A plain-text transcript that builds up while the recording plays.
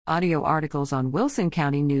Audio articles on Wilson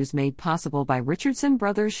County News made possible by Richardson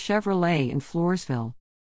Brothers Chevrolet in Floresville.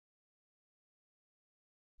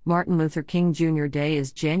 Martin Luther King Jr. Day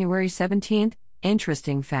is January 17.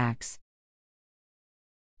 Interesting facts.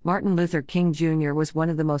 Martin Luther King Jr. was one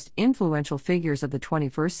of the most influential figures of the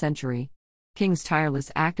 21st century. King's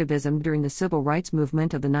tireless activism during the civil rights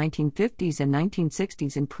movement of the 1950s and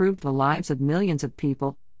 1960s improved the lives of millions of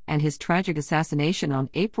people, and his tragic assassination on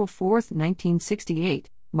April 4, 1968,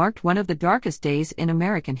 marked one of the darkest days in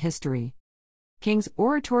American history. King's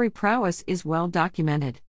oratory prowess is well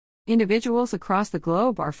documented. Individuals across the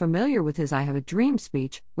globe are familiar with his I Have a Dream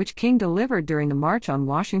speech, which King delivered during the March on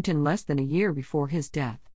Washington less than a year before his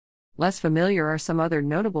death. Less familiar are some other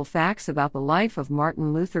notable facts about the life of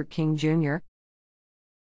Martin Luther King Jr.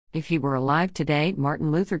 If he were alive today, Martin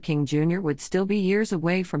Luther King Jr. would still be years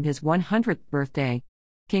away from his 100th birthday.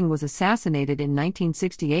 King was assassinated in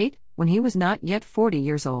 1968, when he was not yet 40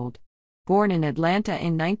 years old. Born in Atlanta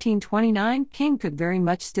in 1929, King could very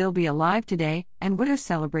much still be alive today and would have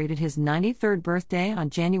celebrated his 93rd birthday on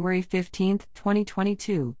January 15,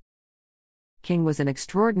 2022. King was an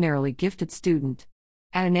extraordinarily gifted student.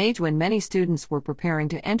 At an age when many students were preparing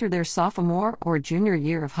to enter their sophomore or junior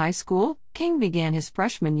year of high school, King began his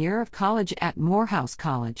freshman year of college at Morehouse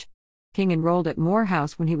College. King enrolled at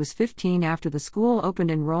Morehouse when he was 15 after the school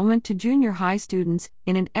opened enrollment to junior high students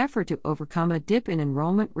in an effort to overcome a dip in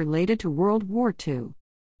enrollment related to World War II.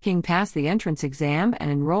 King passed the entrance exam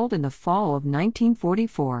and enrolled in the fall of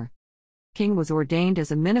 1944. King was ordained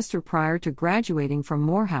as a minister prior to graduating from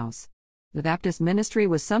Morehouse. The Baptist ministry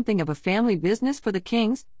was something of a family business for the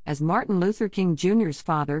Kings, as Martin Luther King Jr.'s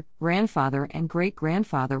father, grandfather, and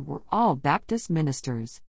great-grandfather were all Baptist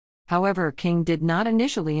ministers. However, King did not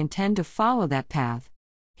initially intend to follow that path.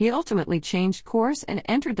 He ultimately changed course and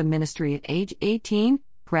entered the ministry at age 18,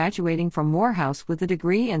 graduating from Morehouse with a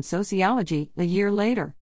degree in sociology a year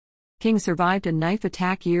later. King survived a knife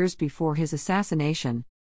attack years before his assassination.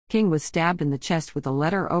 King was stabbed in the chest with a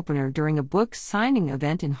letter opener during a book signing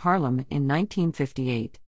event in Harlem in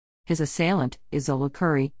 1958. His assailant, Isola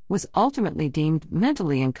Curry, was ultimately deemed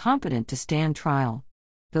mentally incompetent to stand trial.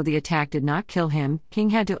 Though the attack did not kill him,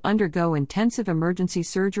 King had to undergo intensive emergency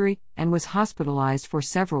surgery and was hospitalized for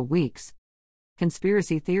several weeks.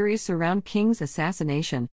 Conspiracy theories surround King's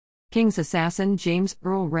assassination. King's assassin, James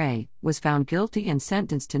Earl Ray, was found guilty and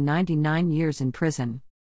sentenced to 99 years in prison.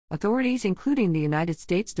 Authorities, including the United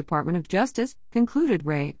States Department of Justice, concluded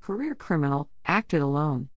Ray, a career criminal, acted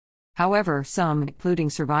alone. However, some, including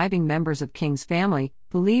surviving members of King's family,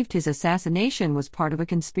 believed his assassination was part of a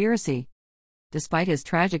conspiracy. Despite his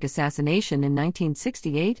tragic assassination in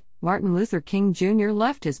 1968, Martin Luther King Jr.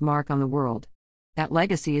 left his mark on the world. That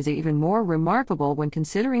legacy is even more remarkable when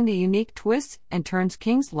considering the unique twists and turns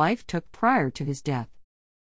King's life took prior to his death.